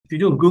if you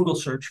do a Google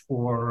search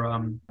for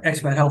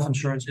expat health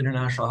insurance,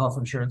 international health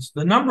insurance,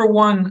 the number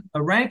one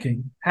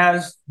ranking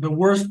has the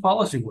worst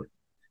policy wording.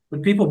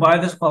 But people buy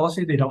this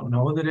policy, they don't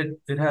know that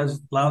it has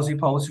lousy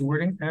policy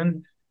wording,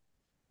 and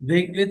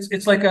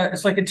it's like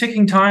a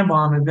ticking time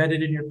bomb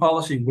embedded in your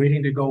policy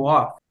waiting to go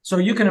off. So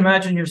you can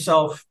imagine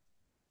yourself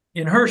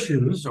in her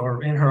shoes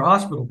or in her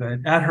hospital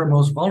bed at her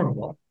most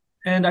vulnerable.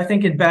 And I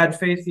think in bad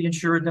faith, the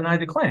insurer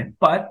denied the claim.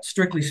 But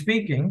strictly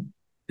speaking,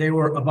 they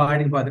were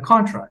abiding by the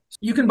contract.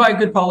 You can buy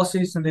good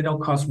policies and they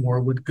don't cost more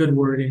with good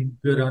wording,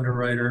 good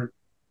underwriter,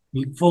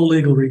 full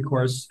legal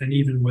recourse, and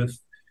even with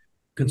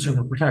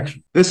consumer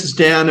protection. This is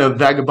Dan of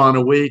Vagabond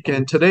a Week,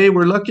 and today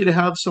we're lucky to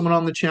have someone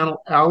on the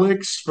channel,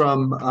 Alex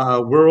from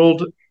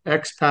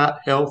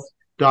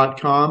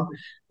worldexpathealth.com.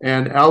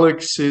 And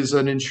Alex is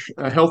a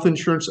health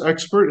insurance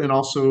expert and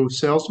also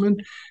salesman.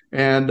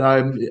 And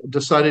I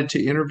decided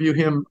to interview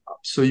him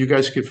so you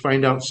guys could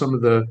find out some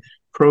of the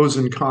pros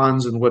and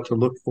cons and what to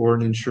look for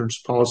in insurance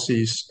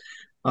policies.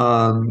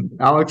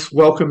 Alex,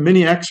 welcome.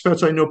 Many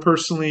expats I know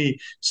personally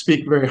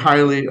speak very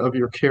highly of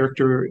your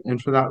character, and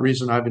for that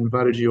reason, I've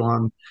invited you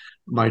on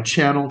my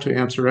channel to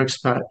answer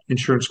expat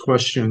insurance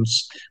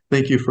questions.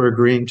 Thank you for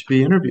agreeing to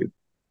be interviewed.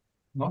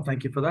 Well,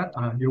 thank you for that.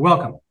 You're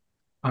welcome.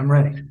 I'm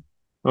ready.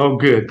 Oh,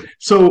 good.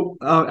 So,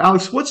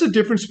 Alex, what's the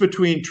difference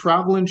between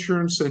travel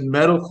insurance and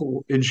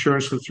medical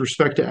insurance with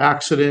respect to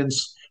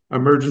accidents,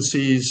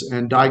 emergencies,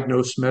 and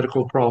diagnosed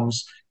medical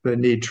problems that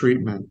need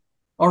treatment?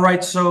 All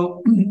right.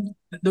 So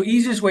the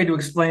easiest way to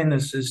explain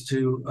this is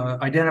to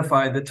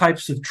identify the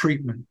types of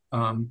treatment.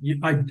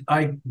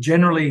 I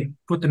generally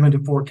put them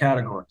into four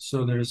categories.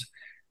 So there's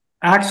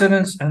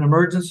accidents and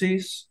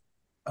emergencies.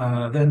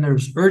 Then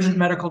there's urgent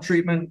medical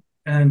treatment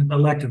and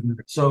elective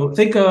medical. So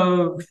think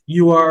of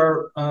you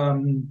are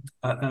on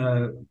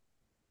a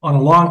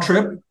long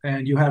trip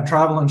and you have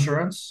travel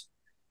insurance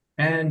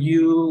and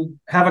you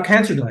have a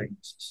cancer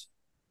diagnosis.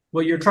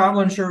 Well, your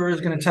travel insurer is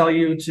going to tell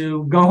you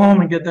to go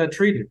home and get that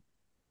treated.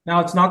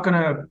 Now, it's not going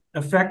to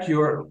affect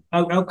your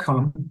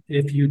outcome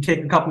if you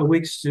take a couple of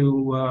weeks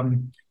to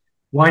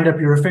wind up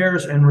your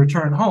affairs and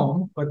return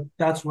home, but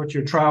that's what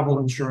your travel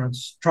insurer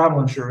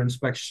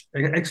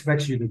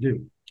expects you to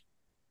do.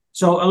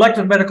 So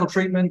elective medical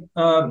treatment,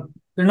 they're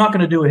not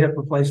going to do a hip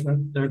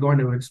replacement. They're going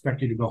to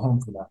expect you to go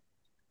home for that.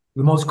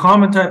 The most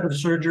common type of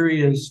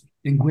surgery is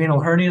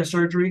inguinal hernia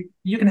surgery.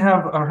 You can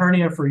have a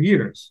hernia for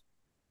years.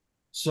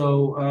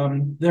 So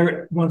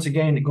they're, once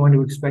again, going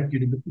to expect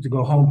you to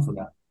go home for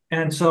that.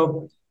 And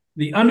so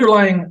the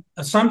underlying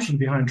assumption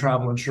behind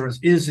travel insurance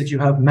is that you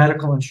have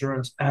medical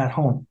insurance at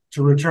home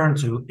to return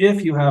to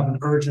if you have an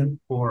urgent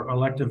or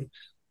elective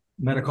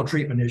medical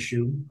treatment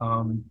issue.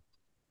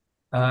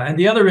 And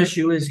the other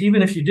issue is,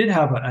 even if you did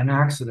have an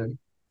accident,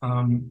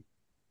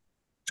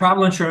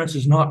 travel insurance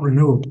is not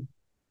renewable.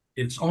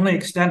 It's only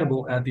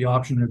extendable at the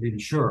option of the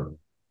insurer.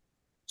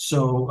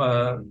 So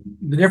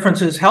the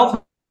difference is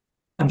health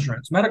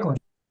insurance, medical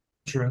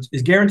insurance,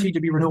 is guaranteed to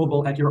be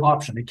renewable at your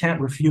option. It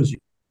can't refuse you.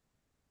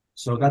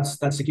 So that's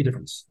the key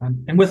difference.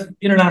 And with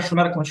international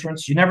medical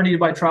insurance, you never need to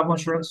buy travel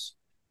insurance.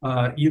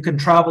 You can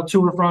travel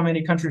to or from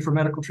any country for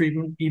medical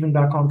treatment, even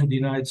back home to the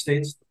United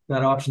States.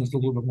 That option is a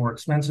little bit more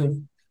expensive,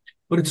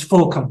 but it's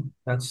full cover.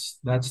 That's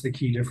the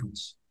key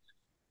difference.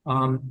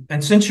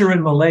 And since you're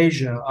in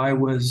Malaysia, I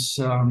was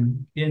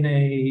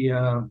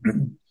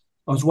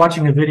I was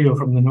watching a video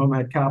from the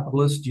Nomad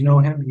Capitalist. You know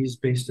him? He's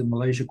based in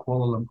Malaysia,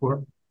 Kuala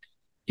Lumpur.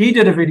 He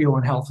did a video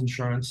on health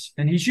insurance,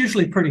 and he's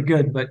usually pretty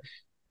good, but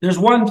there's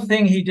one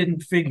thing he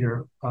didn't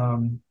figure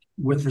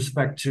with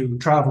respect to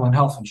travel and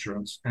health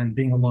insurance and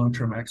being a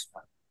long-term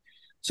expat.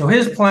 So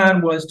his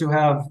plan was to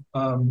have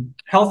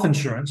health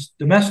insurance,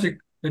 domestic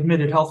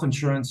admitted health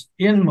insurance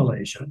in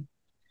Malaysia.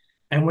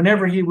 And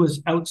whenever he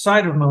was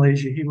outside of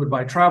Malaysia, he would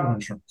buy travel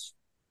insurance.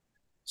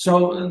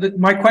 So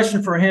my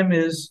question for him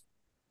is,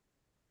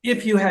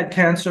 if you had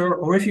cancer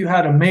or if you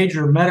had a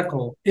major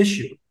medical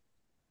issue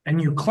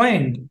and you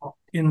claimed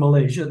in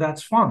Malaysia,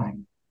 that's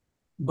fine.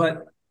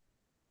 But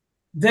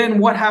then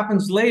what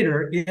happens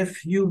later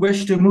if you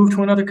wish to move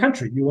to another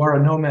country? You are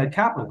a nomad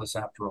capitalist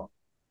after all.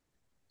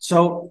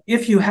 So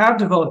if you have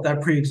developed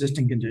that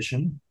pre-existing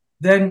condition,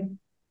 then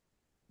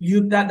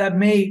that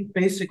may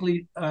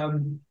basically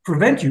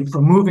prevent you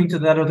from moving to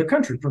that other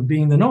country, from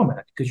being the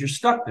nomad, because you're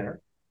stuck there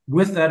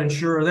with that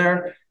insurer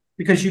there,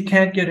 because you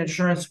can't get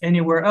insurance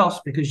anywhere else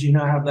because you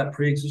now have that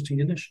pre-existing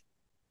condition.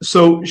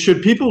 So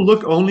should people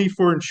look only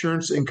for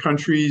insurance in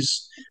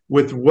countries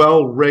with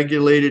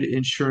well-regulated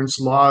insurance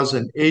laws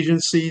and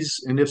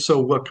agencies? And if so,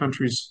 what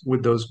countries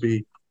would those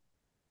be?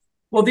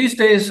 Well, these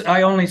days,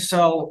 I only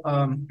sell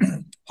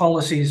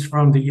policies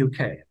from the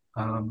UK,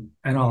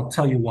 and I'll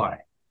tell you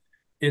why.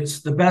 It's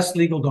the best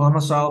legal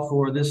domicile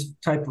for this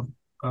type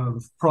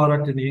of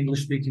product in the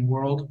English-speaking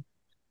world.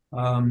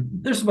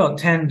 There's about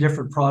 10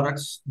 different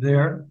products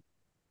there.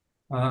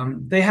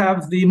 They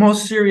have the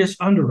most serious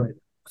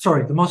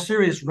the most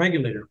serious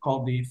regulator,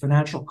 called the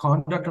Financial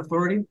Conduct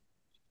Authority.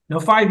 Now,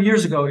 5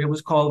 years ago, it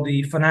was called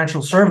the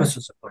Financial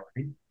Services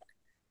Authority.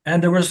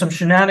 And there were some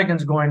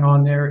shenanigans going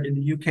on there in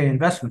the UK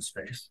investment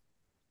space.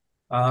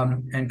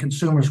 and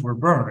consumers were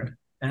burned.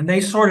 And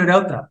they sorted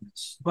out that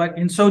mess. But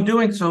in so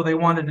doing so, they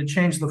wanted to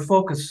change the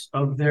focus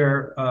of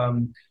their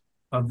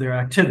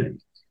activity.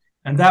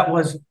 And that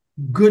was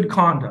good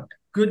conduct.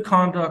 Good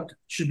conduct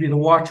should be the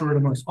watchword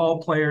amongst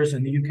all players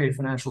in the UK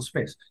financial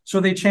space. So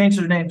they changed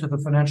their name to the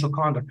Financial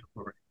Conduct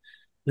Authority.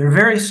 They're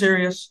very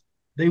serious.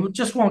 They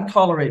just won't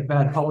tolerate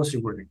bad policy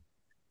wording.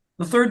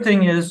 The third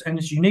thing is, and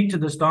it's unique to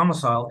this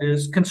domicile,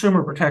 is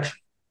consumer protection.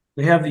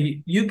 They have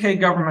the UK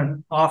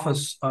government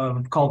office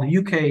called the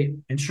UK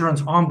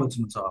Insurance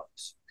Ombudsman's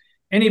Office.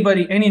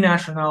 Anybody, any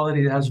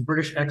nationality that has a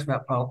British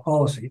expat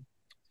policy,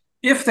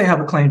 if they have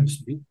a claim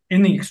dispute,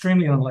 in the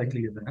extremely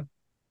unlikely event,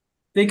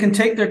 they can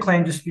take their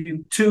claim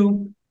dispute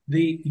to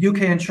the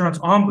UK Insurance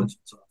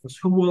Ombudsman's Office,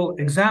 who will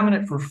examine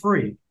it for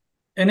free.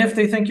 And if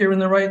they think you're in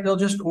the right, they'll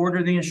just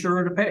order the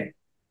insurer to pay.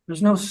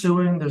 There's no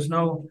suing.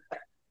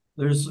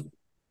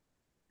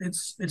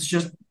 It's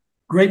just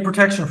great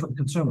protection for the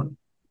consumer.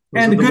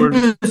 And the good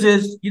news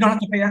is you don't have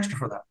to pay extra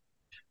for that.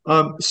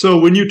 So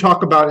when you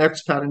talk about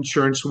expat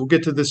insurance, we'll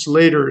get to this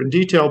later in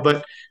detail,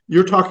 but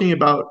you're talking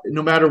about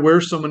no matter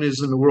where someone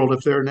is in the world,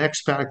 if they're an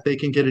expat, they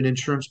can get an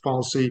insurance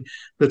policy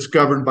that's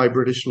governed by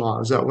British law.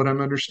 Is that what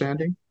I'm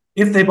understanding?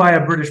 If they buy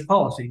a British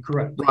policy,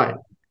 correct. Right.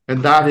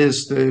 And that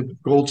is the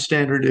gold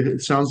standard,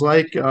 it sounds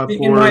like.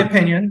 In my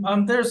opinion,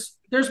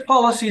 there's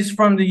policies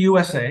from the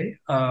USA,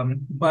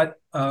 but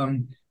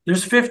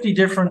there's 50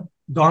 different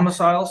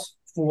domiciles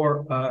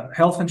for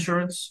health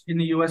insurance in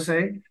the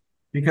USA,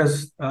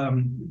 because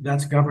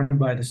that's governed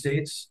by the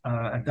states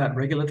at that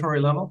regulatory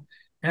level.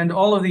 And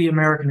all of the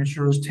American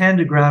insurers tend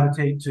to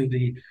gravitate to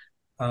the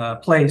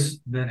place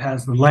that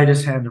has the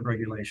lightest hand of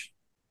regulation.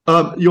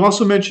 You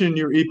also mentioned in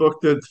your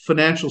ebook that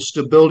financial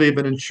stability of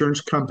an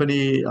insurance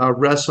company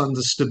rests on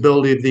the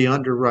stability of the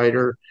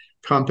underwriter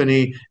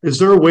company. Is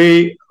there a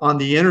way on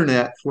the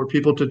internet for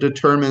people to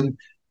determine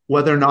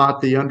whether or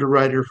not the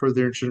underwriter for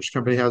their insurance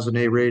company has an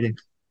A rating?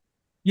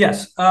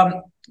 Yes.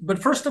 But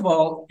first of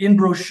all, in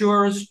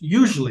brochures,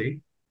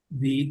 usually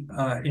the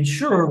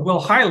insurer will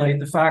highlight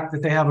the fact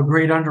that they have a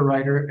great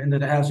underwriter and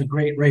that it has a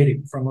great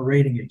rating from a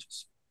rating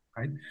agency,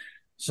 right?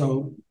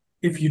 So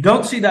if you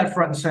don't see that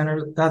front and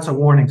center, that's a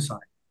warning sign.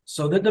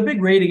 So that the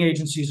big rating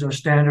agencies are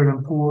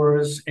Standard &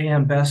 Poor's,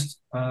 AM Best.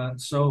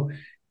 So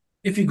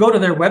if you go to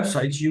their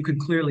websites, you can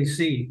clearly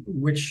see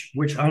which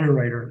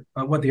underwriter,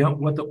 what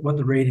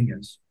the rating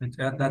is.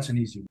 That's an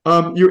easy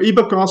one. Your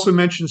ebook also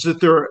mentions that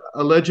there are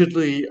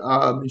allegedly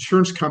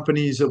insurance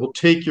companies that will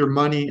take your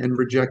money and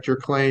reject your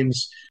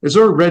claims. Is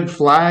there a red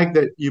flag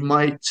that you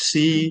might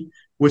see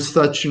with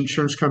such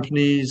insurance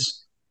companies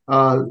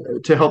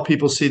to help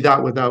people see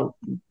that without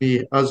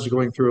us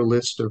going through a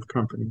list of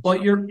companies? Well,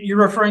 you're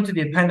referring to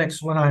the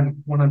appendix when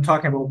I'm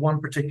talking about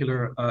one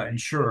particular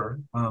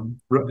insurer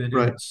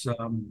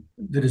that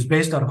is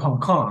based out of Hong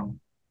Kong.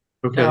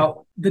 Okay.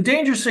 Now, the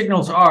danger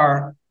signals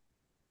are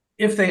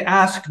if they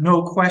ask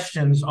no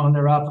questions on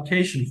their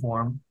application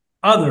form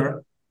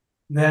other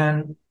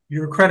than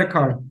your credit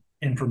card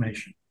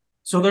information.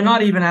 So they're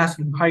not even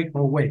asking height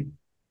or weight.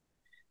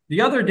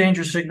 The other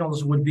danger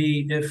signals would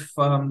be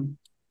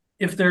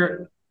if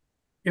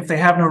they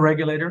have no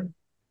regulator,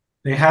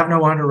 they have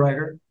no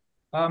underwriter,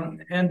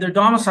 and they're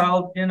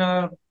domiciled in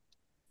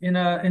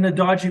a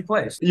dodgy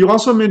place. You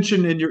also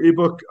mentioned in your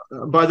ebook,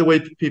 by the way,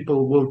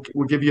 people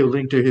will give you a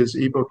link to his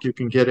ebook. You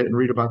can get it and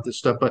read about this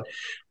stuff. But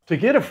to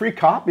get a free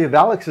copy of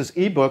Alex's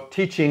ebook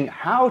teaching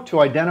how to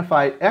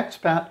identify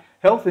expat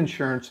health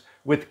insurance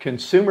with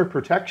consumer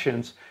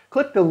protections,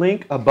 click the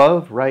link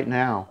above right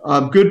now.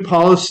 Good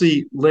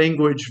policy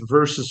language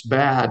versus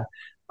bad.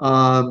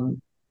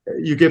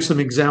 You give some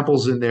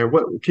examples in there.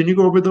 Can you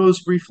go over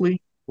those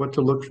briefly? What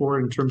to look for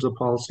in terms of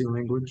policy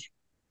language?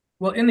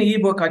 Well, in the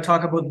ebook, I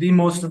talk about the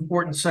most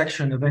important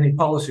section of any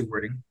policy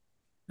wording,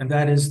 and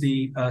that is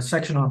the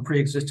section on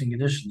pre-existing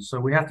conditions. So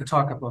we have to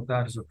talk about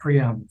that as a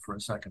preamble for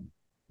a second.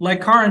 Like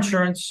car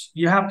insurance,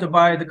 you have to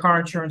buy the car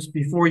insurance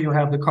before you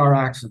have the car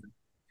accident.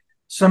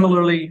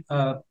 Similarly,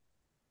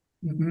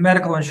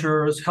 medical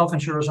insurers, health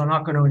insurers are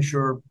not going to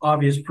insure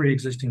obvious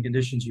pre-existing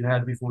conditions you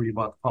had before you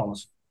bought the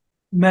policy.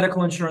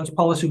 Medical insurance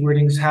policy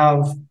wordings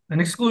have an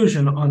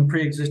exclusion on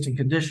pre-existing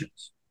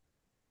conditions,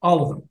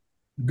 all of them,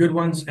 the good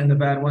ones and the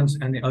bad ones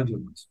and the ugly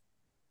ones.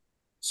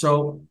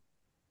 So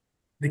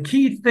the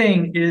key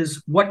thing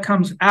is what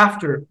comes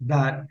after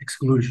that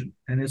exclusion,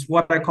 and it's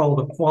what I call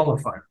the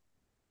qualifier.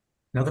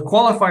 Now, the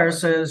qualifier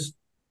says,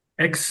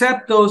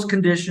 except those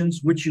conditions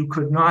which you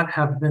could not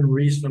have been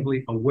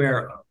reasonably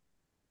aware of.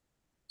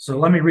 So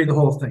let me read the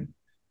whole thing.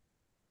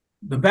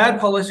 The bad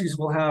policies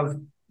will have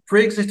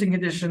pre-existing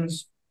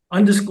conditions,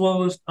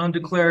 undisclosed,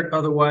 undeclared,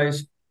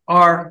 otherwise,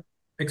 are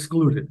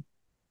excluded.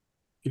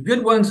 The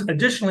good ones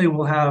additionally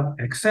will have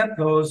except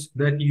those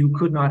that you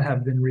could not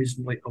have been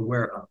reasonably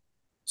aware of.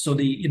 So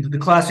the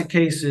classic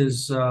case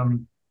is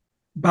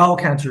bowel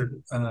cancer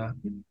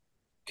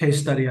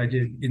case study I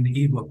did in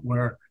the ebook,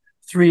 where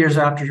 3 years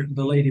after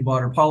the lady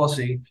bought her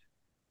policy,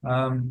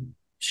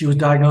 she was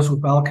diagnosed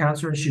with bowel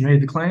cancer and she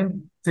made the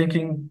claim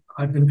thinking,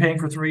 I've been paying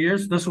for 3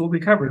 years, this will be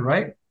covered,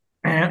 right?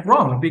 And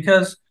wrong,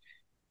 because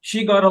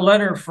she got a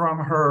letter from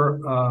her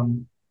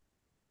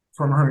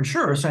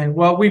insurer saying,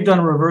 well, we've done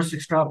a reverse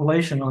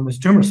extrapolation on this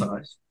tumor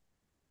size.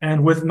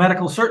 And with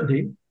medical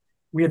certainty,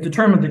 we have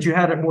determined that you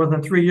had it more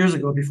than 3 years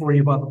ago before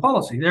you bought the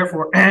policy.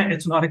 Therefore,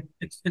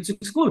 it's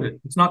excluded.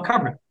 It's not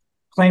covered.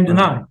 Claim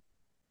denied.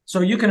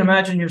 So you can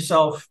imagine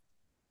yourself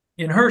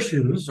in her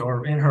shoes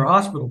or in her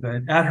hospital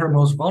bed at her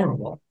most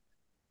vulnerable,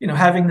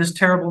 having this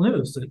terrible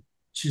news that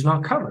she's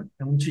not covered.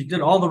 And she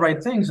did all the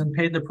right things and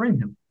paid the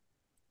premium.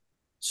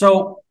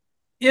 So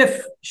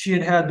if she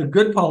had had the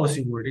good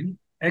policy wording,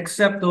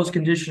 except those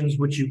conditions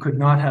which you could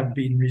not have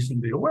been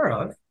reasonably aware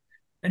of,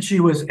 and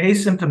she was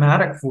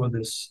asymptomatic for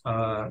this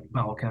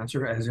bowel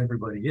cancer, as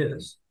everybody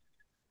is,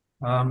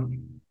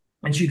 and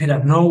she could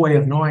have no way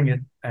of knowing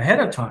it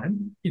ahead of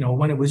time,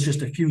 when it was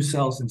just a few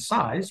cells in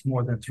size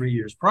more than 3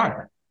 years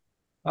prior.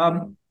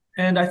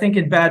 And I think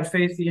in bad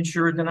faith, the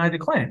insurer denied the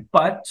claim.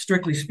 But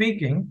strictly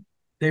speaking,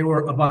 they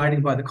were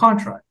abiding by the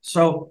contract.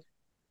 So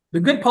the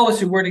good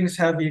policy wordings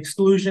have the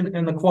exclusion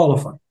and the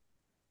qualifier.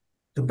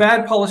 The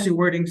bad policy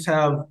wordings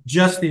have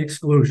just the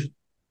exclusion,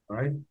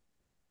 right?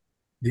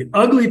 The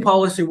ugly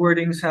policy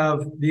wordings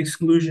have the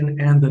exclusion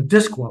and the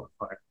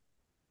disqualifier,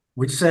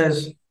 which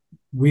says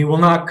we will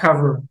not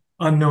cover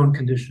unknown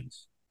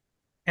conditions.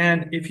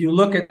 And if you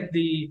look at if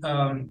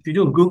you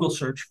do a Google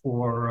search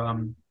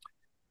for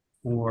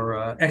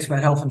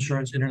expat health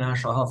insurance,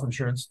 international health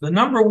insurance, the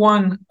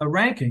 #1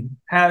 ranking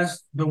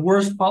has the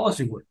worst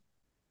policy wording,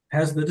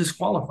 has the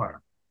disqualifier.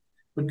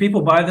 But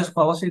people buy this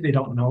policy, they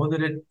don't know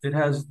that it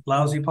has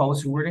lousy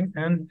policy wording,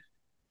 and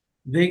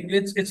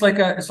it's like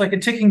a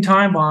ticking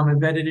time bomb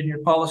embedded in your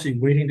policy,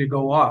 waiting to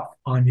go off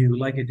on you,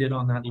 like it did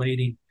on that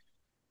lady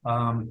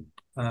in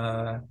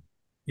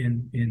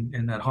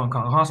that Hong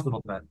Kong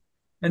hospital bed.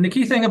 And the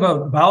key thing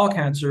about bowel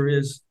cancer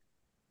is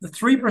the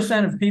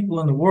 3% of people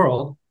in the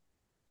world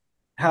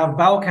have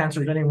bowel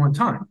cancer at any one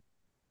time,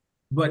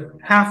 but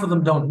half of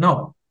them don't know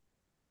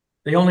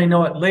it. They only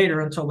know it later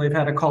until they've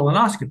had a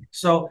colonoscopy.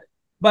 So,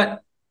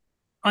 but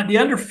the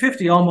under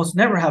 50 almost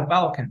never have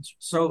bowel cancer.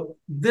 So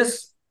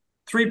this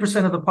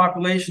 3% of the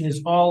population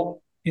is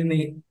all in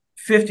the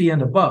 50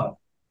 and above.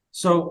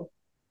 So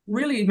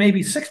really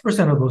maybe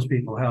 6% of those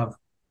people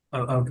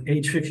of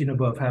age 50 and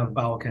above have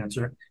bowel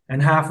cancer,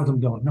 and half of them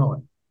don't know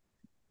it.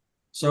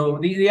 So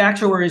the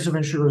actuaries of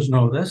insurers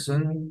know this,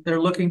 and they're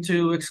looking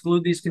to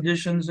exclude these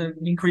conditions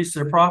and increase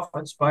their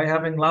profits by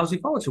having lousy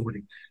policy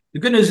wording. The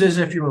good news is,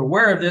 if you're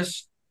aware of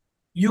this,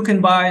 you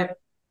can buy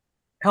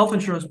health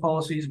insurance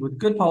policies with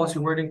good policy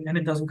wording, and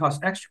it doesn't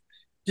cost extra.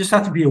 You just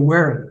have to be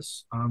aware of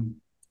this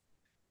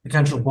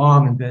potential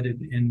bomb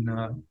embedded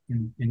in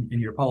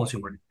your policy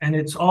wording. And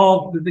it's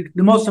all the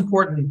most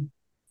important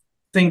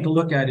thing to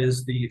look at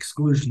is the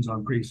exclusions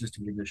on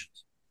pre-existing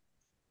conditions.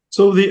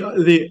 So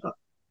the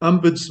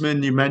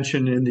ombudsman you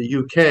mentioned in the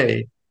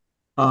UK,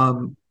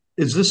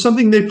 is this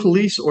something they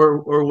police,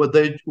 or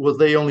will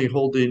they only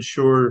hold the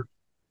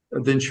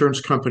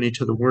insurance company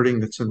to the wording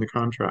that's in the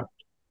contract?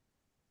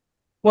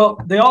 Well,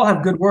 they all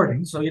have good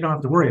wording, so you don't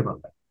have to worry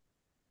about that.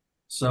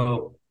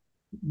 So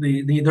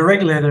the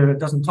regulator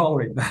doesn't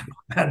tolerate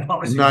bad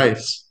policy.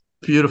 Nice,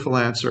 beautiful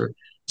answer.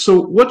 So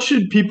what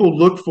should people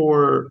look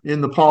for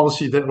in the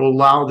policy that will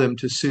allow them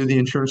to sue the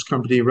insurance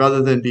company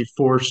rather than be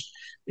forced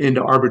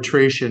into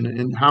arbitration?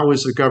 And how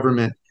is the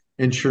government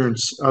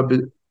insurance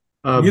UK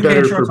better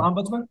insurance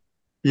ombudsman?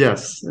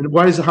 Yes. And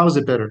how is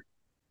it better?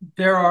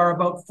 There are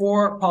about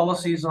 4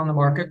 policies on the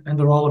market, and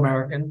they're all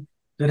American,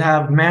 that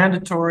have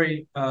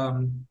mandatory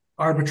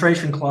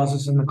arbitration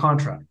clauses in the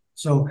contract.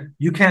 So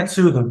you can't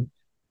sue them.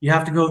 You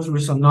have to go through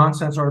some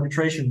nonsense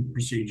arbitration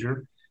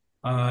procedure,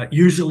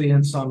 usually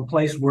in some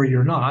place where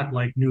you're not,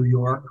 like New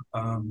York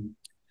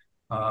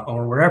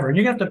or wherever. And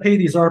you have to pay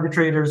these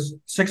arbitrators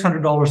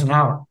 $600 an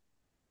hour.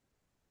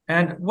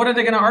 And what are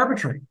they going to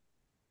arbitrate?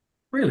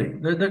 Really,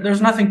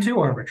 there's nothing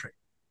to arbitrate.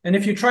 And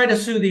if you try to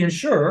sue the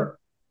insurer,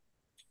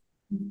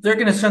 they're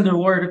going to send their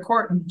lawyer to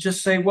court and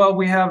just say, well,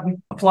 we have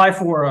applied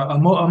for a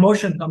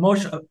motion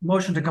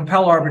to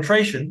compel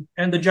arbitration,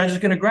 and the judge is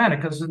going to grant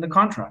it because it's in the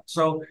contract.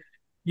 So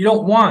you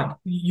don't want,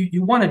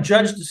 you want a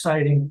judge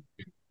deciding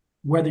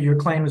whether your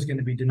claim is going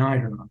to be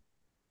denied or not.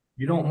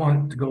 You don't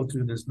want to go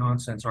through this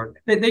nonsense.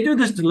 They do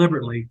this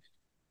deliberately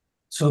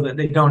so that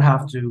they don't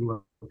have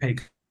to pay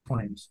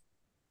claims.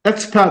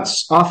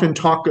 Expats often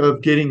talk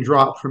of getting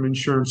dropped from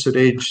insurance at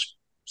age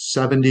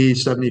 70,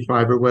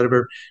 75 or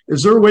whatever.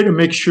 Is there a way to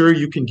make sure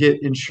you can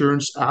get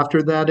insurance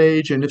after that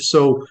age? And if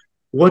so,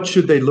 what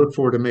should they look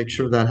for to make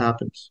sure that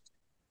happens?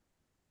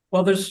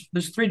 Well, there's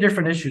 3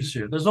 different issues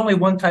here. There's only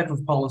one type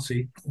of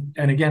policy.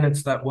 And again,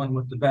 it's that one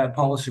with the bad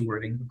policy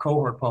wording, the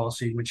cohort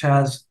policy,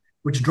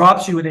 which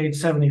drops you at age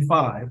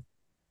 75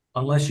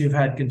 unless you've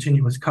had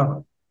continuous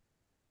cover.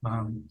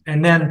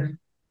 And then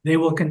they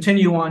will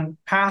continue on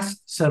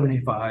past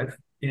 75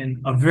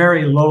 in a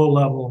very low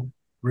level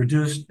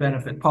reduced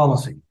benefit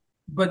policy.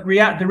 But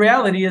the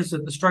reality is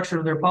that the structure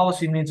of their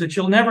policy means that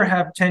you'll never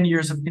have 10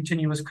 years of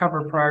continuous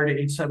cover prior to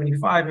age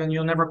 75, and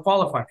you'll never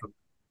qualify for it.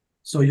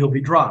 So you'll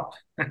be dropped.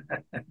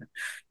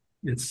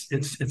 It's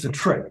a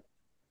trick.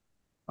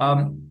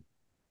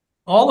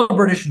 All the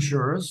British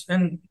insurers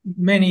and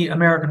many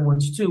American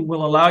ones too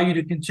will allow you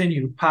to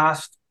continue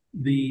past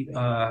the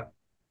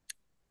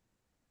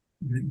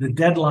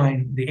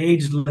deadline, the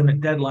age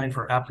limit deadline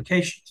for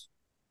applications.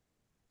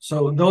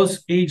 So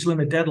those age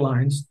limit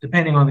deadlines,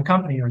 depending on the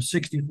company, are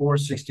 64,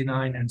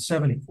 69, and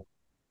 74.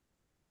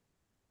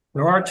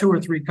 There are 2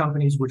 or 3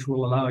 companies which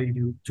will allow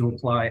you to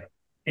apply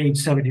age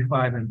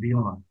 75 and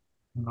beyond.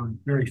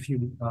 Very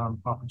few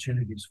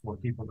opportunities for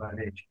people that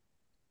age.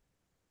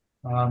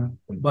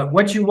 But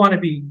what you want to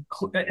be,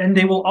 and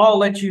they will all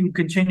let you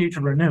continue to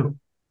renew.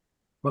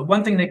 But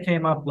one thing that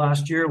came up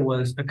last year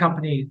was a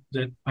company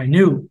that I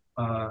knew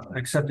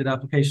accepted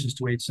applications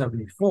to age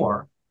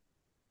 74,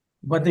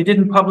 but they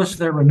didn't publish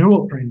their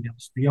renewal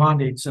premiums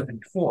beyond age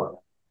 74.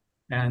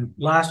 And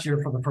last year,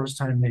 for the first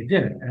time, they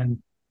did.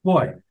 And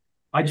boy,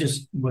 I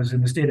just was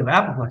in a state of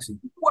apoplexy.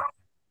 Wow.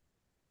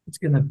 It's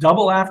going to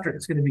double after.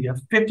 It's going to be a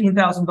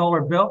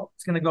 $15,000 bill.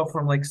 It's going to go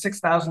from like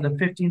 $6,000 to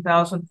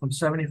 $15,000, from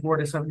 74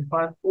 to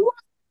 75.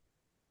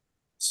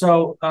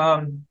 So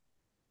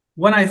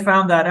when I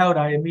found that out,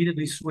 I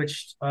immediately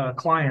switched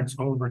clients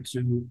over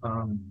to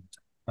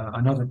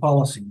another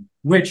policy,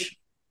 which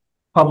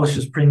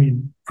publishes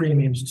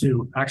premiums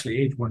to actually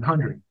age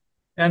 100,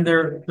 and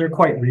they're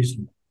quite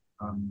reasonable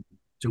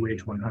to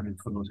age 100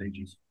 for those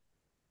ages.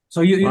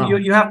 So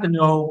you have to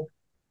know,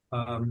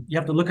 you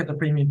have to look at the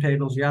premium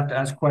tables, you have to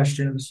ask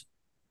questions,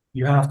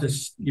 you have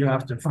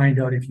to find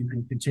out if you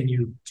can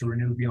continue to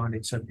renew beyond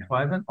age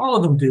 75, and all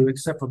of them do,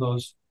 except for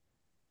those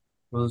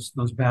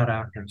bad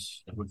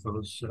actors with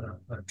those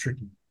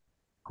tricky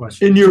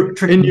questions.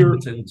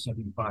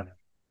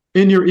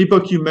 In your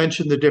ebook, you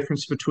mentioned the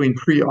difference between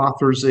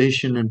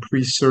pre-authorization and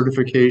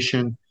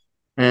pre-certification,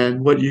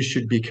 and what you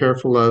should be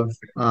careful of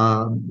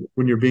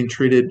when you're being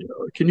treated.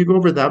 Can you go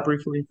over that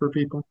briefly for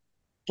people?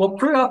 Well,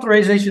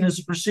 pre-authorization is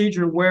a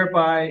procedure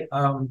whereby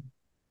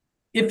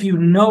if you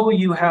know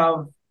you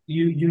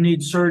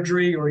need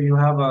surgery, or you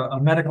have a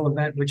medical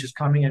event which is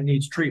coming and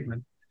needs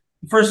treatment,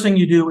 the first thing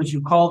you do is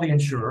you call the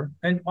insurer,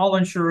 and all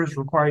insurers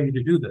require you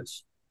to do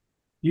this.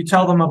 You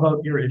tell them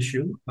about your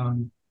issue.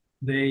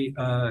 They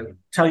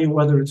tell you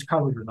whether it's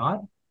covered or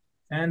not,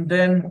 and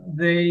then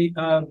they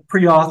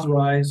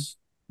pre-authorize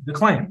the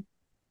claim.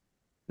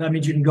 That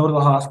means you can go to the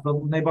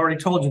hospital, and they've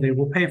already told you they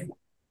will pay for it.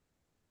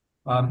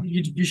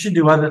 You should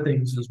do other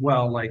things as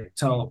well, like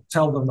tell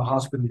them the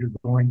hospital you're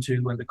going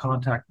to, and the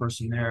contact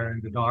person there,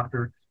 and the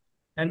doctor,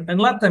 and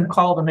let them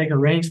call to make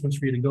arrangements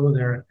for you to go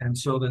there, and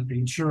so that the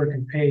insurer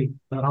can pay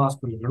that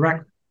hospital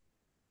directly.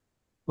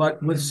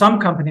 But with some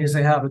companies,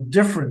 they have a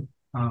different,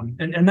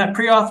 and that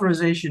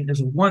pre-authorization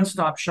is a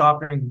one-stop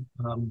shopping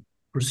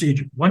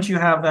procedure. Once you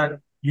have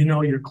that, you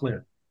know you're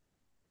clear.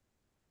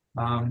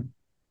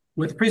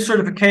 With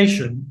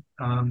pre-certification,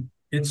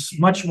 it's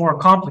much more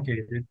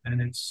complicated,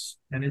 and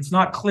it's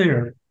not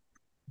clear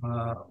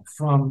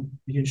from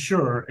the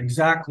insurer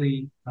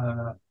exactly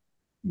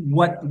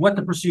what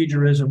the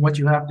procedure is and what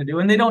you have to do,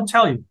 and they don't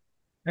tell you,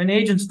 and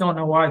agents don't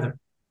know either.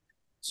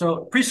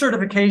 So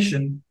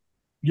pre-certification,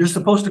 you're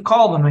supposed to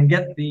call them and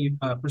get the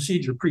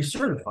procedure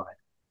pre-certified.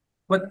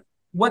 But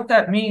what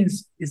that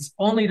means is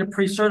only to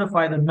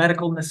pre-certify the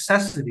medical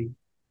necessity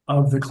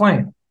of the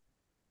claim.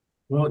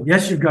 Well,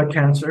 yes, you've got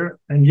cancer,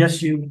 and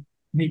yes, you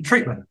need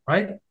treatment,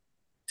 right?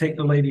 Take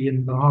the lady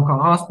in the Hong Kong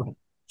hospital.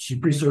 She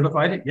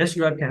pre-certified it. Yes,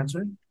 you have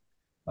cancer.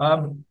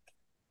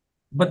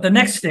 But the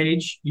next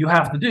stage you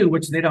have to do,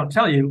 which they don't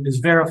tell you, is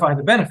verify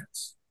the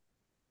benefits,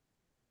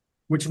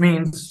 which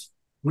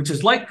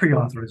is like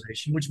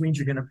pre-authorization, which means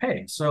you're going to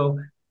pay. So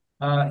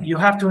you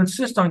have to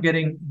insist on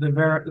getting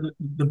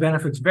the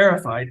benefits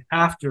verified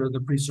after the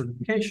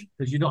pre-certification,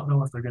 because you don't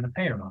know if they're going to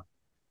pay or not.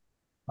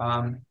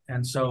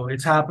 And so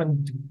it's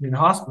happened in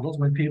hospitals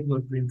when people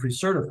have been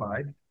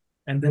pre-certified,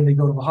 and then they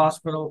go to the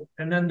hospital,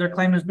 and then their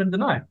claim has been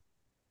denied.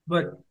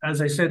 But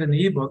as I said in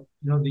the ebook,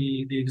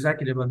 the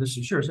executive of this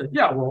insurer said,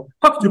 yeah, well,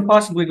 how could you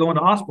possibly go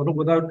into hospital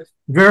without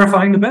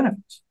verifying the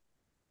benefits?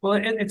 Well,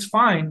 it's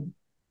fine,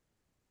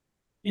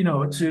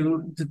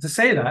 to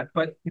say that,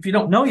 but if you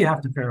don't know you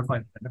have to verify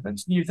the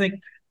benefits, and you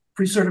think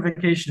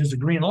pre-certification is a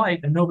green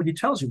light and nobody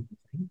tells you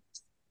anything,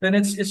 then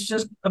it's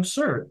just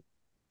absurd.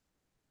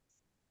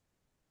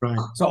 Right.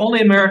 So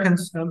only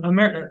Americans,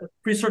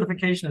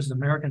 pre-certification is an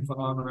American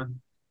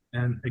phenomenon.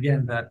 And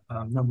again, that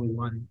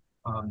 #1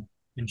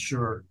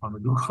 insurer on the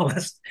Google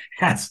list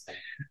has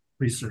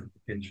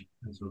pre-certification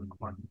as a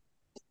requirement.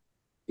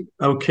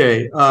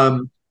 Okay.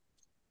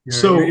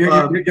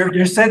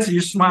 You're sensing,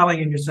 you're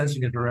smiling, and you're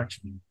sensing a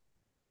direction.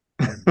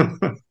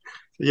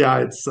 Yeah,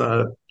 it's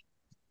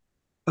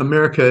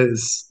America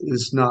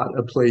is not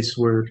a place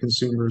where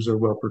consumers are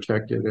well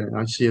protected, and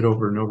I see it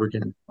over and over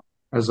again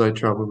as I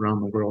travel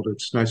around the world.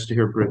 It's nice to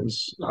hear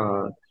Britain's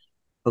a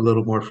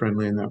little more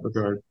friendly in that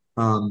regard.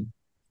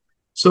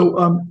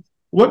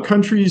 What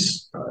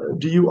countries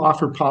do you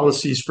offer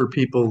policies for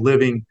people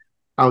living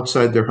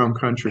outside their home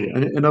country?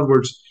 And in other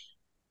words,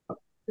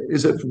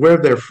 is it where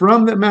they're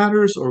from that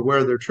matters, or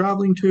where they're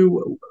traveling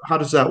to? How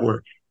does that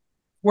work?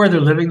 Where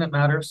they're living that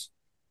matters.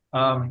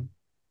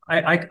 I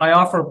I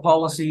offer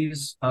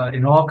policies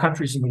in all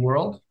countries in the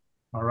world,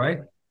 all right?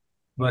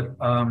 But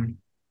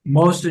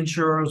most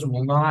insurers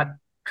will not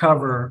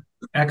cover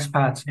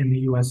expats in the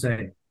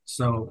USA.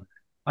 So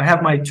I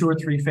have my 2 or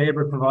 3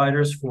 favorite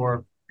providers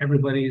for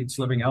everybody that's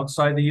living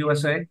outside the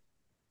USA.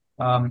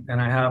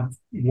 And I have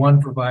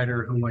one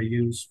provider who I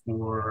use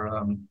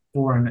for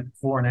foreign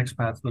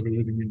expats that are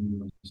living in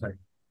the USA.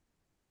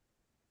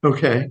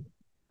 Okay.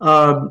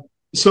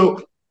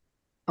 So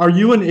are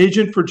you an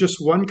agent for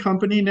just one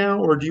company now,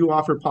 or do you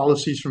offer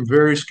policies from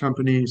various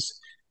companies?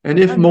 And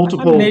if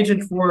multiple, I'm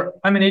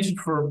an agent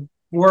for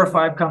 4 or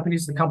 5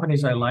 companies, the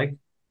companies I like.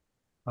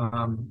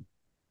 And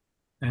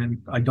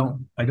I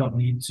don't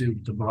need to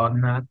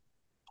broaden that.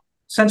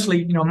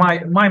 Essentially, you know,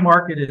 my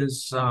market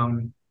is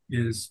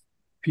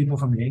people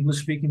from the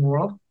English-speaking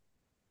world.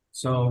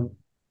 So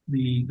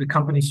the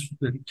companies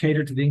that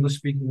cater to the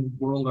English-speaking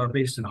world are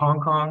based in Hong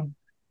Kong,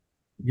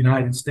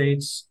 United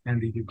States,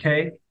 and the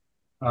UK.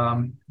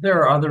 There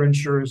are other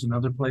insurers in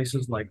other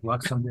places like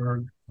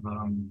Luxembourg,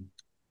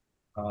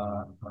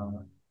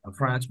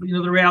 France. But, you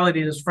know, the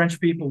reality is French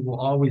people will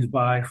always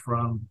buy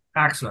from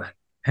AXA,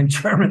 and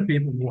German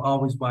people will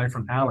always buy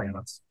from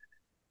Allianz.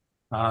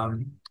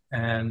 I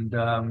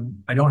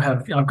don't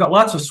have, you know, I've got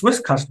lots of Swiss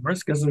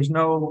customers because there's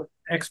no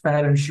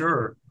expat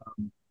insurer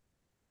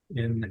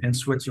in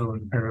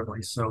Switzerland,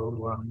 apparently.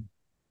 So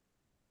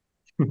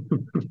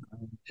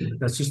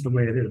that's just the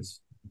way it is.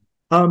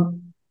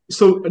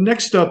 So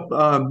next up,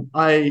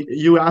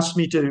 you asked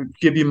me to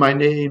give you my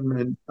name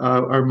and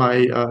or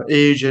my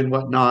age and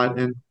whatnot,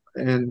 and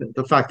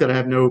the fact that I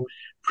have no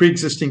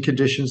pre-existing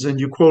conditions, and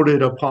you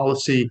quoted a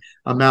policy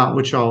amount,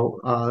 which I'll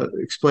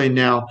explain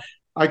now.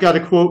 I got a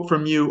quote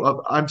from you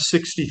of I'm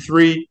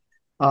 63,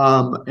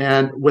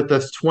 and with a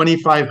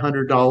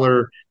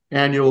 $2,500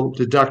 annual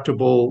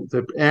deductible,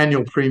 the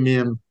annual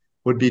premium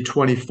would be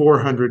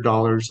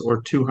 $2,400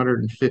 or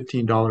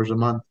 $215 a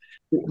month.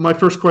 My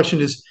first question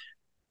is,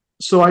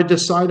 so I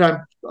decide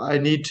I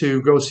need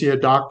to go see a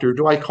doctor.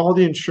 Do I call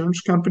the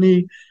insurance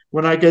company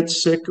when I get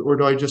sick, or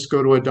do I just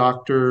go to a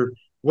doctor?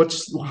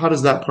 How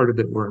does that part of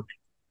it work?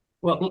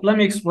 Well, let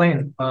me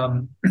explain.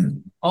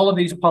 All of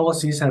these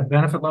policies have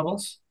benefit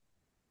levels.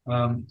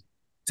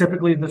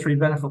 Typically, the 3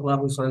 benefit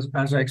levels,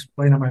 as I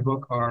explain in my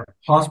book, are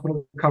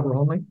hospital cover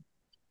only,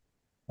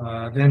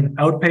 then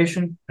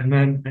outpatient, and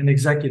then an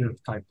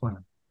executive type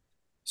plan.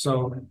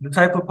 So the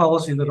type of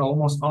policy that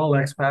almost all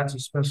expats,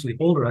 especially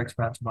older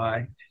expats,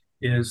 buy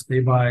is they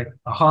buy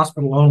a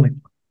hospital only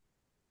plan.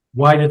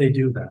 Why do they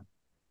do that?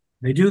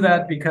 They do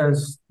that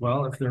because,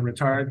 well, if they're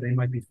retired, they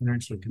might be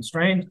financially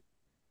constrained.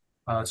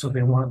 So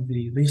they want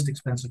the least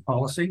expensive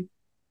policy.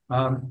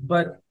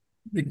 But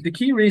the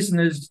key reason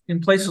is in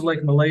places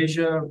like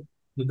Malaysia,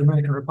 the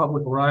Dominican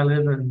Republic, where I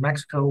live, and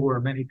Mexico, where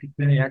many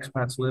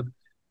expats live,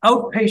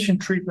 outpatient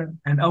treatment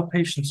and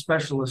outpatient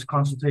specialist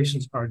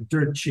consultations are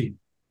dirt cheap.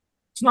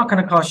 It's not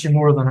going to cost you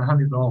more than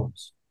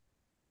 $100.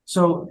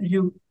 So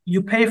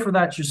you pay for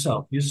that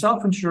yourself. You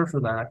self-insure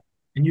for that,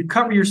 and you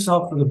cover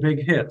yourself for the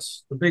big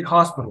hits, the big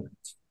hospital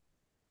hits.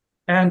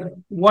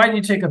 And why do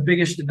you take a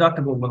biggish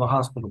deductible with a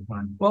hospital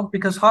plan? Well,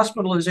 because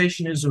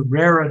hospitalization is a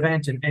rare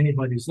event in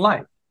anybody's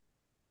life.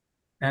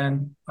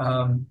 And,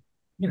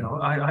 you know,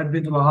 I've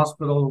been to the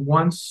hospital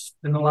once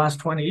in the last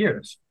 20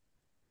 years.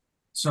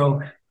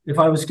 So if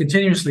I was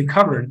continuously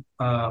covered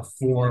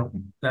for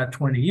that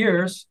 20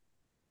 years,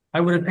 I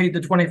would have paid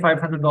the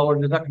 $2,500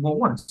 deductible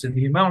once. And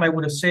the amount I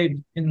would have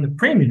saved in the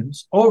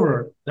premiums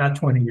over that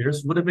 20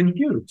 years would have been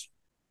huge.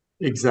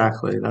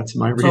 Exactly. That's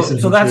my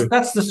reason. So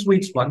that's the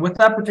sweet spot. With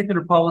that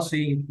particular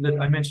policy that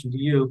I mentioned to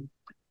you,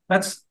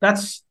 that's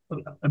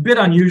a bit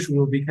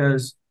unusual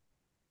because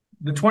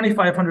the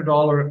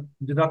 $2,500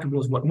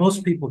 deductible is what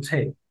most people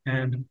take.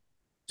 And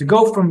to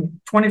go from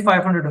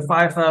 $2,500 to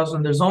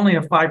 $5,000, there's only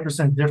a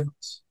 5%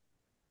 difference.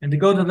 And to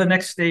go to the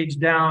next stage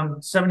down,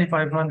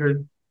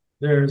 $7,500,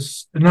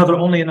 there's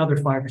only another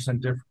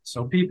 5% difference.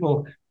 So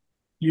people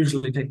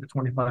usually take the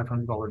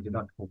 $2,500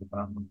 deductible with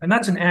that one. And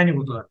that's an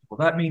annual deductible.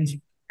 That means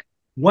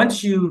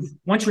once your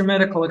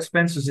medical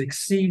expenses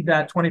exceed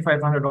that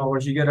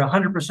 $2,500, you get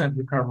 100%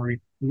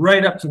 recovery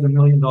right up to the $1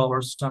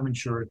 million sum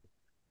insured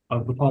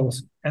of the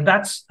policy. And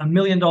that's $1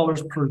 million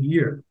per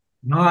year,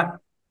 not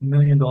 $1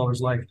 million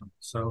lifetime.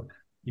 So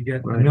you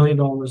get $1 million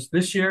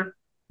this year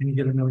and you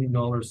get $1 million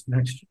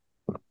next year.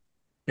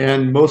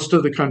 And most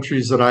of the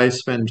countries that I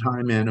spend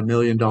time in, $1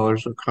 million will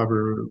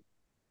cover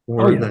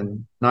more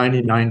than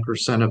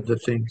 99% of the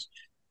things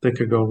that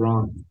could go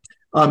wrong.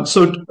 And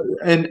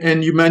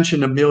you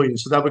mentioned $1 million,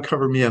 so that would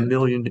cover me $1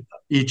 million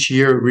each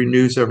year. It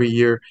renews every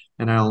year,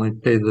 and I only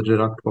pay the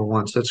deductible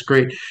once. That's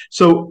great.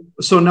 So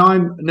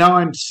now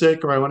I'm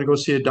sick, or I want to go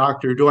see a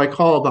doctor. Do I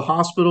call the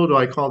hospital? Do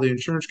I call the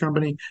insurance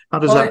company? How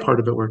does that part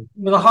of it work?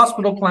 With a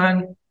hospital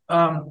plan,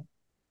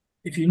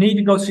 if you need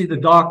to go see the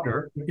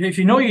doctor, if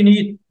you know you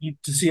need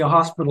to see a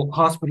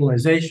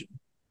hospitalization,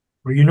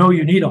 or you know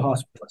you need a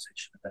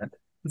hospitalization event,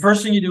 the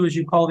first thing you do is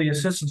you call the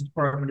assistance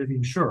department of the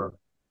insurer.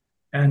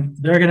 And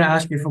they're going to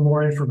ask you for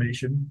more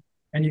information,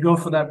 and you go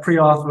for that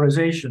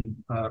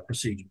pre-authorization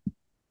procedure.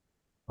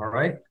 All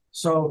right.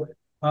 So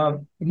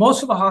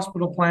most of the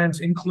hospital plans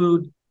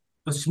include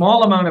a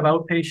small amount of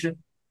outpatient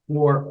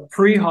for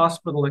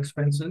pre-hospital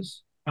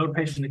expenses,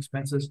 outpatient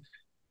expenses,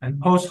 and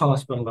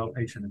post-hospital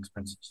outpatient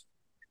expenses.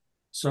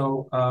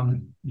 So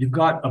you've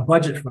got a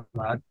budget for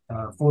that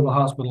for the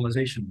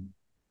hospitalization.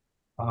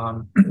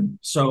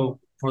 So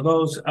for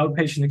those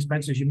outpatient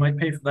expenses, you might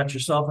pay for that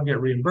yourself and get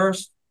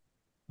reimbursed.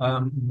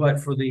 But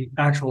for the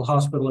actual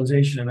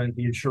hospitalization event,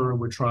 the insurer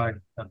would try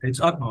its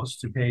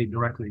utmost to pay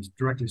directly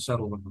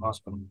settle with the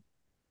hospital.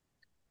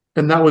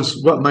 And that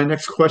was what my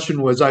next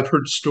question was. I've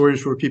heard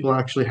stories where people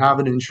actually have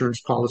an insurance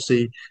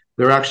policy,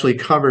 they're actually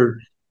covered,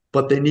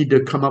 but they need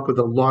to come up with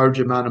a large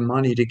amount of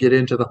money to get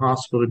into the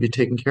hospital to be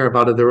taken care of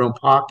out of their own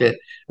pocket,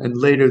 and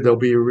later they'll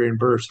be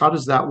reimbursed. How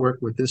does that work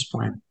with this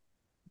plan?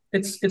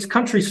 It's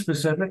country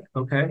specific,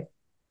 okay?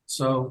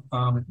 So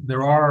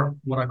there are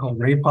what I call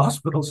rape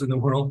hospitals in the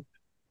world,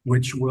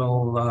 which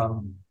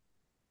will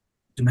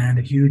demand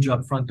a huge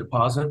upfront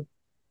deposit.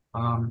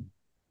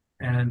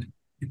 And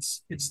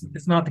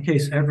it's not the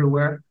case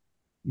everywhere,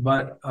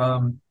 but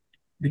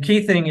the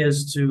key thing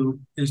is to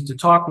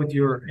talk with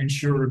your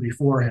insurer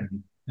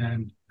beforehand,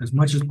 and as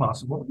much as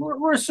possible.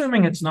 We're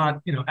assuming it's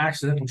not,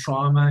 accidental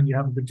trauma and you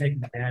haven't been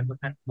taken to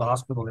the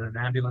hospital in an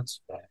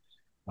ambulance.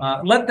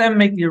 Let them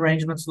make the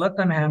arrangements, let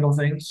them handle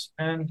things.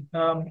 And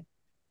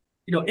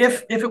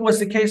if it was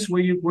the case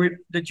where you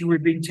were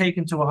being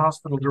taken to a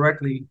hospital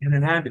directly in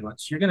an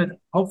ambulance, you're going to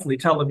hopefully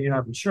tell them you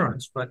have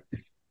insurance, but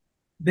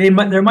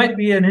there might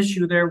be an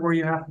issue there where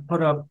you have to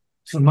put up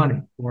some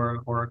money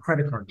or a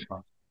credit card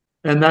deposit.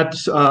 And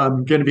that's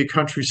going to be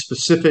country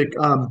specific.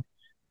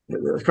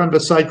 Kind of a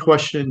side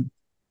question.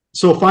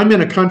 So if I'm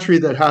in a country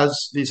that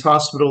has these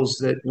hospitals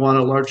that want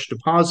a large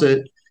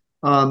deposit,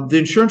 the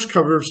insurance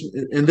covers,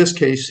 in this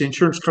case, the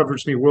insurance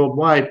covers me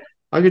worldwide.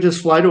 I could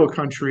just fly to a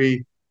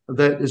country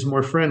that is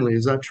more friendly.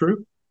 Is that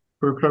true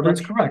for coverage?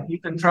 That's correct.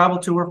 You can travel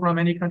to or from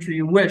any country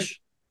you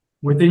wish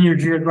within your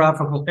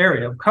geographical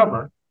area of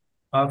cover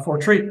for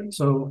treatment.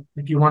 So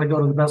if you want to go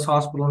to the best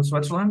hospital in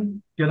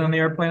Switzerland, get on the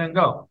airplane and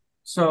go.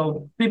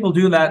 So people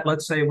do that,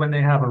 let's say, when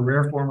they have a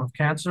rare form of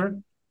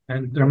cancer,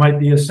 and there might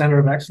be a center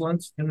of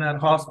excellence in that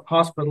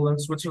hospital in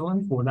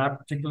Switzerland for that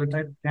particular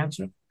type of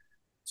cancer.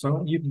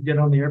 So you can get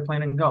on the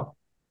airplane and go.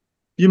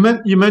 You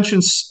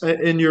mentioned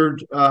in your,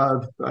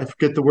 I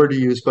forget the word you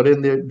used, but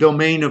in the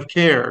domain of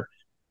care,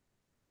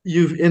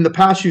 in the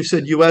past you've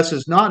said U.S.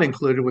 is not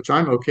included, which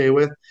I'm okay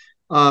with,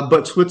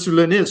 but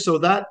Switzerland is. So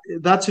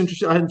that's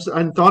interesting. I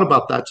hadn't thought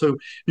about that. So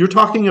you're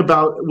talking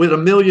about with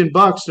 $1 million,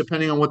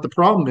 depending on what the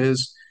problem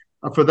is,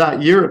 for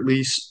that year at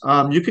least,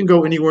 you can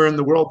go anywhere in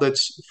the world.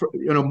 That's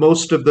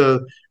most of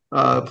the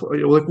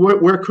like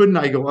where couldn't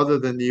I go other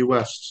than the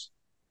U.S.?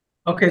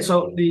 Okay,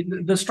 so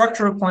the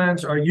structure of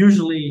plans are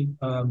usually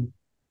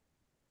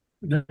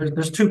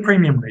there's two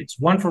premium rates,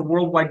 one for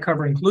worldwide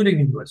cover, including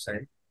the USA,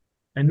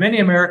 and many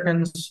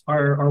Americans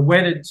are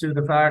wedded to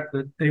the fact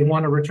that they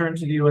want to return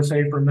to the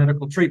USA for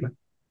medical treatment.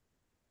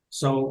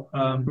 So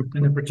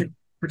in a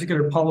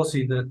particular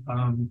policy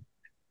that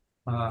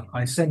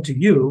I sent to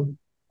you,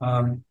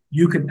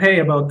 you could pay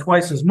about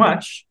twice as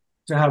much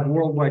to have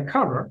worldwide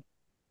cover,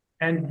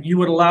 and you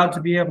would allow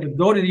to be able to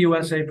go to the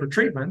USA for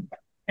treatment,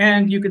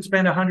 and you could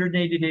spend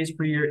 180 days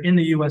per year in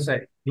the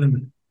USA,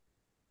 limited.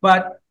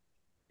 But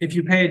if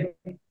you paid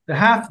the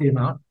half the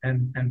amount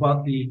and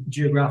bought the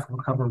geographical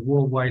cover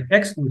worldwide,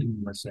 excluding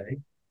USA,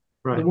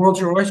 right, the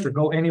world's your oyster.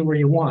 Go anywhere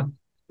you want.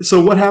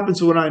 So what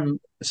happens when I'm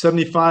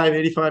 75,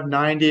 85,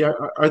 90?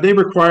 Are they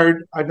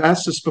required? I've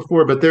asked this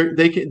before, but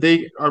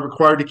they are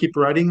required to keep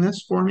writing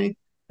this for me?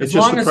 As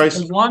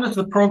long as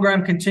the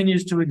program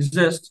continues to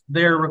exist,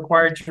 they're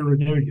required to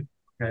renew you,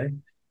 okay?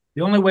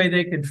 The only way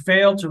they could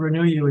fail to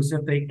renew you is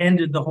if they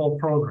ended the whole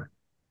program.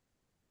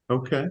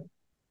 Okay.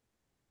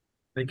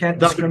 They can't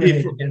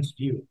discriminate against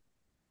you.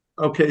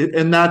 Okay,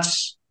 and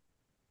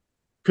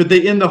could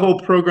they end the whole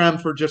program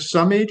for just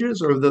some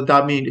ages, or does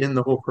that mean in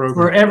the whole program?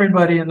 For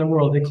everybody in the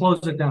world. They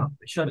close it down.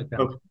 They shut it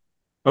down.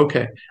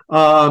 Okay.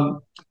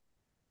 And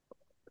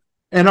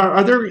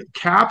are there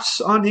caps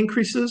on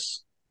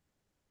increases?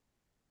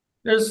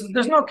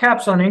 There's no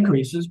caps on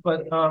increases,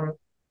 but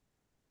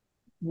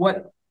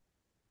what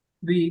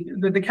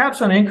the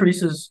caps on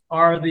increases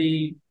are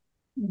the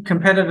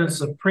competitiveness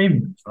of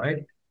premiums,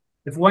 right?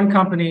 If one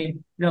company,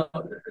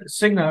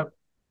 Cigna,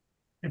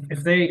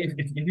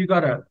 if you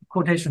got a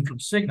quotation from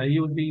Cigna,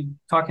 you would be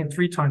talking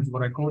 3 times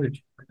what I quoted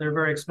you. They're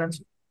very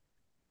expensive,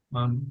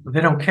 but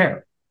they don't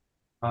care,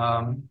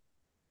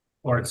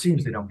 or it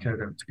seems they don't care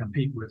to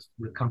compete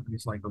with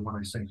companies like the one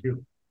I sent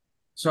you.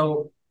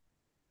 So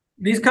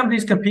these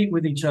companies compete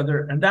with each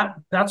other, and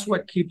that's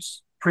what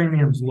keeps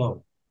premiums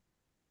low.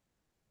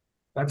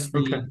 That's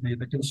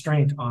the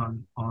constraint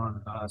on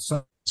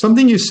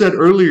something you said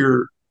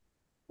earlier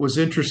was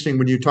interesting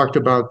when you talked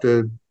about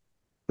the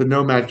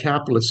nomad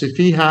capitalist. If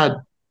he had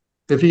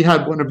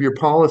one of your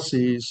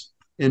policies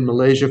in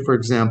Malaysia, for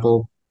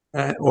example,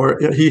 or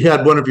he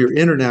had one of your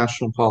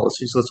international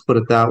policies, let's put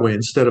it that way,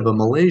 instead of a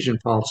Malaysian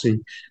policy,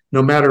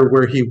 no matter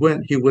where he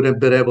went, he would have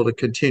been able to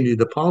continue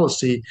the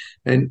policy,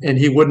 and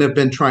he wouldn't have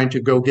been trying to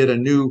go get a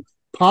new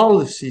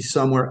policy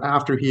somewhere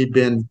after he'd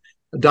been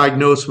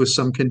diagnosed with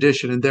some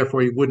condition, and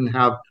therefore he wouldn't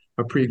have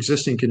a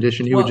pre-existing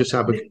condition. He would just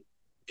have a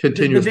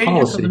continuous the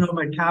policy. For the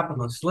nomad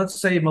capitalists, let's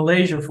say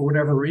Malaysia, for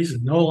whatever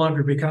reason, no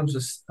longer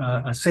becomes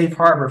a safe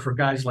harbor for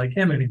guys like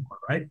him anymore,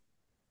 right?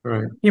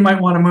 Right. He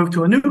might want to move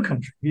to a new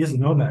country. He is a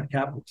nomad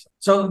capitalist.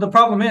 So the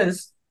problem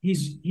is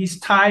he's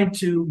tied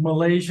to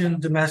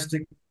Malaysian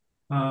domestic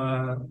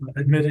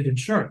admitted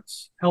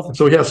insurance, health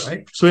insurance.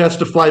 So he has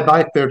to fly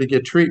back there to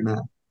get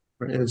treatment.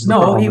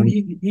 No,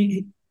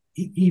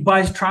 he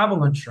buys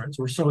travel insurance,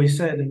 or so he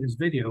said in his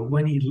video,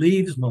 when he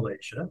leaves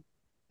Malaysia.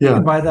 Yeah. You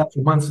can buy that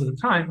for months at a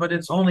time, but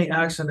it's only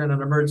accident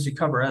and emergency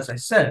cover, as I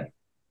said.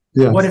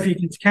 Yeah. What if he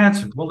gets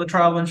cancer? Well, the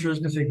travel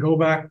insurance can say, go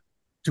back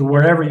to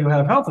wherever you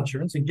have health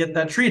insurance and get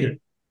that treated.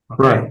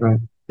 Okay? Right.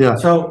 Yeah.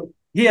 So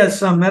he has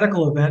some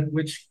medical event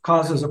which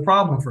causes a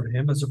problem for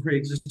him as a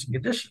pre-existing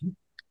condition.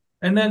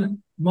 And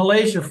then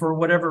Malaysia, for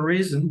whatever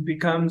reason,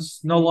 becomes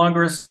no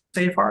longer a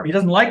safe harbor. He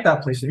doesn't like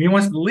that place. He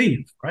wants to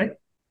leave, right?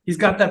 He's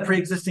got that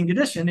pre-existing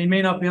condition. He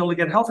may not be able to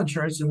get health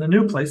insurance in the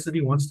new place that he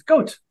wants to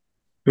go to.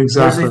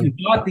 Exactly. Whereas if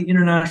he bought the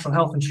international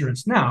health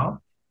insurance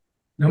now,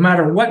 no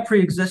matter what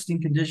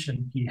pre-existing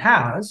condition he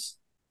has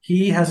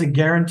a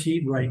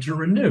guaranteed right to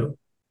renew.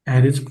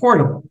 And it's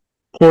portable.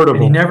 Portable.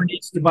 And he never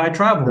needs to buy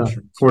travel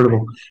insurance. Portable.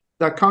 Right?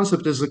 That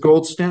concept is the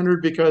gold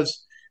standard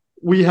because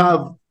we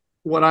have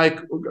what I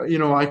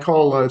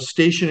call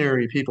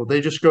stationary people.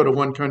 They just go to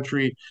one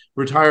country,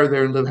 retire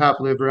there, and live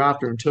happily ever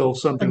after until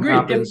something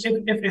happens.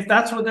 If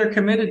that's what they're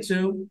committed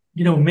to,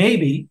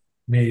 maybe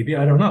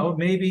I don't know,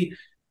 maybe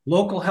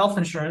local health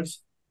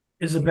insurance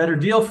is a better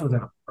deal for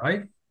them,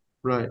 right?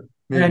 Right.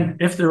 Maybe.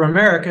 And if they're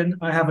American,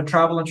 I have a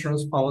travel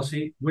insurance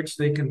policy which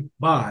they can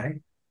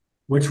buy,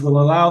 which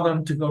will allow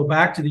them to go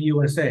back to the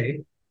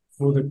USA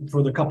for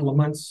the couple of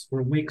months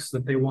or weeks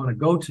that they want to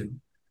go to,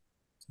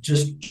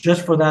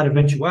 just for that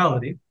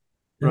eventuality.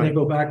 Then they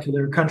go back to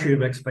their country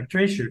of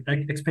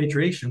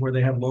expatriation where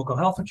they have local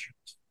health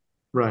insurance.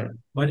 Right.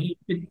 But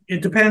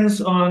it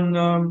depends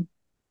on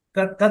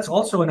that's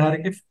also an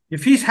addict.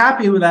 If he's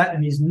happy with that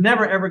and he's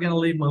never ever going to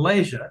leave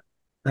Malaysia,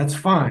 that's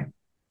fine.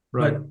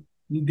 Right. But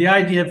the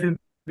idea of him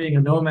being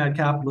a nomad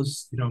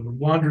capitalist,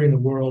 wandering the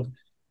world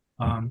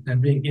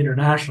and being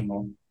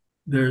international,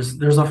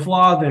 there's a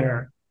flaw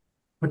there,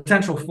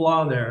 potential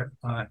flaw there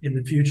in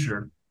the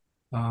future,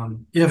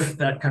 if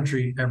that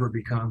country ever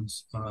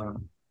becomes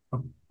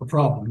a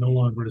problem, no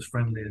longer as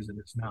friendly as it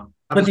is now.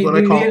 But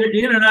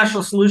the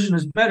international solution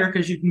is better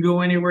because you can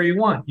go anywhere you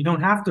want. You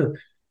don't have to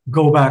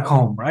go back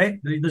home, right?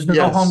 There's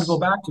no home to go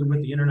back to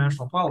with the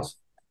international policy.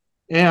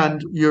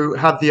 And you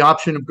have the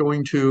option of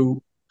going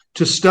to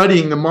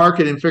studying the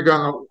market and figuring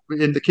out,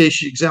 in the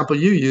case example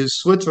you use,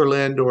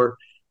 Switzerland or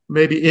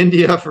maybe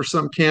India for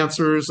some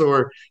cancers,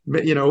 or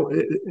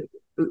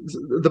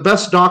the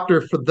best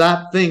doctor for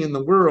that thing in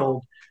the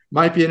world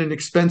might be in an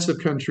expensive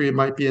country, it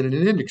might be in an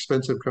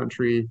inexpensive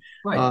country,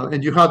 right.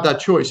 And you have that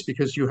choice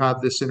because you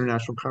have this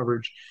international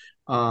coverage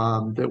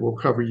that will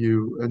cover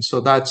you. And so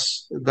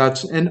that's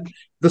and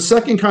the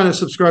second kind of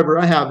subscriber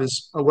I have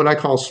is what I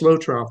call slow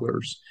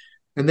travelers,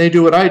 and they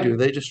do what I do.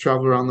 They just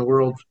travel around the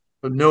world.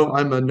 But no,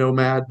 I'm a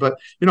nomad, but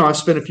I've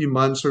spent a few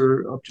months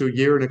or up to a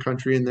year in a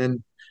country, and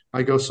then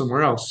I go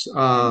somewhere else.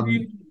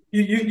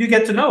 You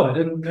get to know it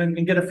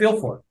and get a feel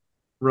for it.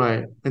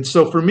 Right. And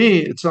so for me,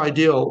 it's an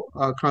ideal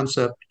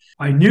concept.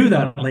 I knew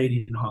that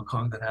lady in Hong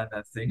Kong that had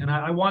that thing, and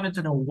I wanted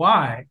to know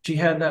why she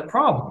had that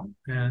problem.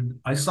 And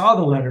I saw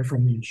the letter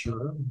from the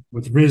insurer.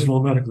 With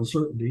reasonable medical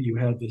certainty, you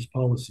had this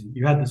policy,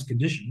 you had this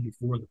condition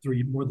before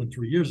more than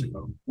 3 years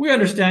ago. We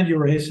understand you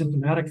were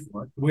asymptomatic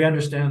for it. We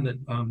understand that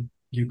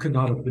you could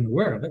not have been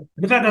aware of it,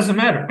 but that doesn't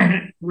matter.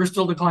 We're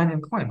still declining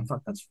the claim. I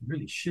thought, that's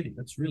really shitty.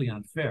 That's really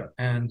unfair.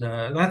 And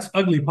that's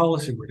ugly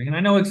policy wording. And I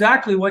know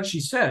exactly what she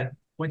said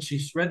when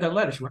she read that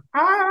letter. She went,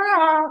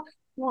 wah,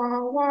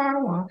 wah,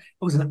 wah.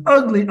 It was an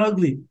ugly,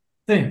 ugly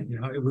thing.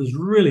 It was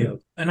really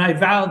ugly. And I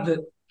vowed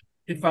that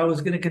if I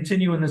was going to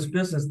continue in this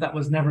business, that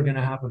was never going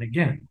to happen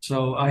again.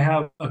 So I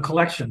have a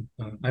collection.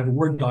 I have a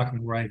Word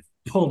document where I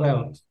pulled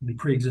out the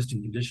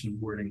pre-existing condition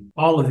wording,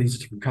 all of these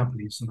different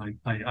companies, and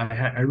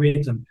I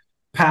rated them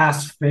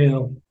pass,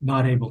 fail,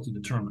 not able to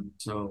determine.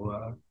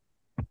 So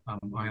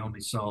I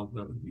only sell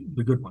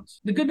the good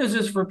ones. The good news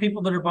is for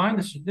people that are buying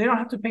this, they don't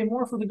have to pay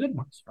more for the good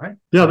ones, right?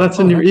 Yeah, that's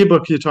in your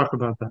ebook. You talk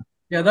about that.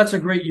 Yeah, that's a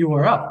great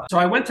URL. So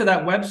I went to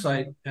that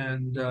website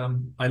and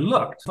I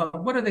looked. So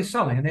what are they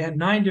selling? And they had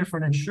 9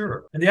 different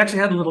insurers. And they actually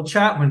had a little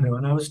chat window.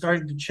 And I was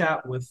starting to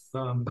chat with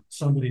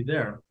somebody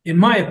there. In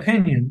my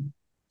opinion,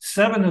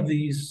 7 of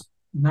these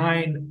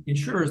 9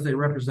 insurers they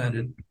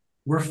represented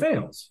were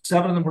fails.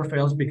 7 of them were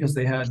fails because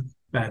they had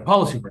bad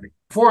policy wording.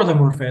 4 of them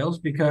were fails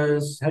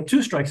because had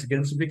 2 strikes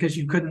against them because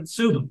you couldn't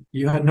sue them.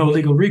 You had no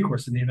legal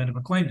recourse in the event of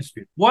a claim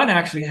dispute. 1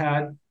 actually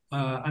had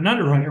an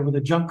underwriter with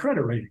a junk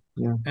credit rating.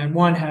 Yeah. And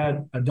one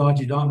had a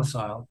dodgy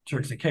domicile,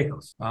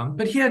 𝗪cie𝗂𝗀𝗀.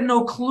 But he had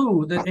no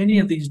clue that any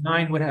of these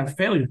 9 would have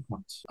failure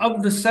points.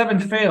 Of the 7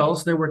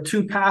 fails, there were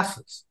 2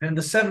 passes. And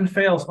the 7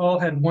 fails all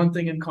had one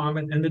thing in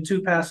common, and the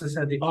 2 passes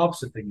had the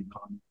opposite thing in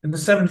common. And the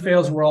 7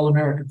 fails were all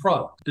American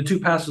products. The 2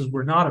 passes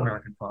were not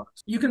American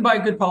products. You can buy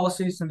good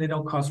policies, and they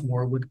don't cost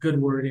more with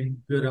good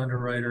wording, good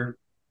underwriter,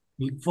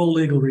 full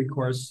legal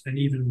recourse, and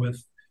even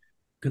with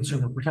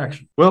consumer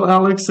protection. Well,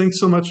 Alex, thanks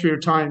so much for your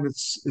time.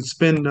 It's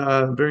been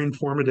very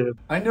informative.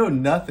 I know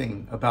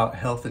nothing about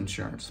health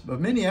insurance, but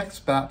many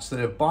expats that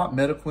have bought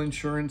medical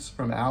insurance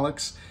from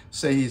Alex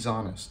say he's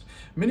honest.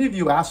 Many of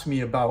you asked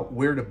me about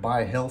where to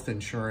buy health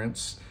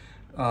insurance,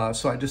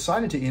 so I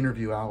decided to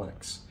interview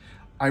Alex.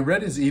 I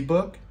read his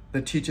ebook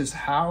that teaches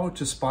how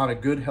to spot a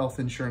good health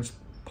insurance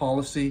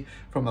policy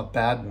from a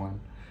bad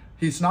one.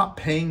 He's not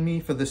paying me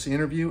for this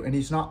interview, and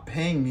he's not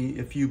paying me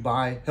if you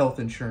buy health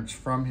insurance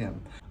from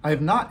him. I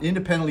have not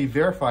independently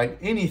verified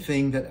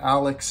anything that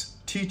Alex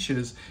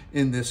teaches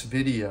in this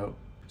video.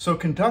 So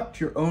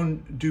conduct your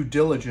own due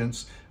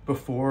diligence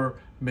before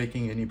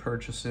making any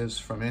purchases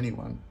from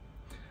anyone.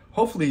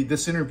 Hopefully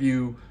this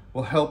interview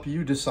will help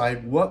you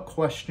decide what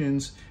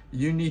questions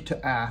you need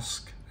to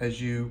ask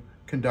as you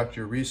conduct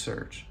your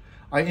research.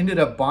 I ended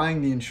up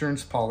buying the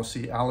insurance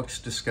policy Alex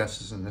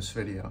discusses in this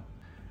video.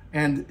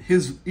 And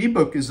his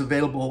ebook is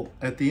available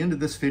at the end of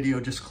this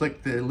video. Just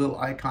click the little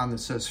icon that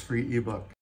says free ebook.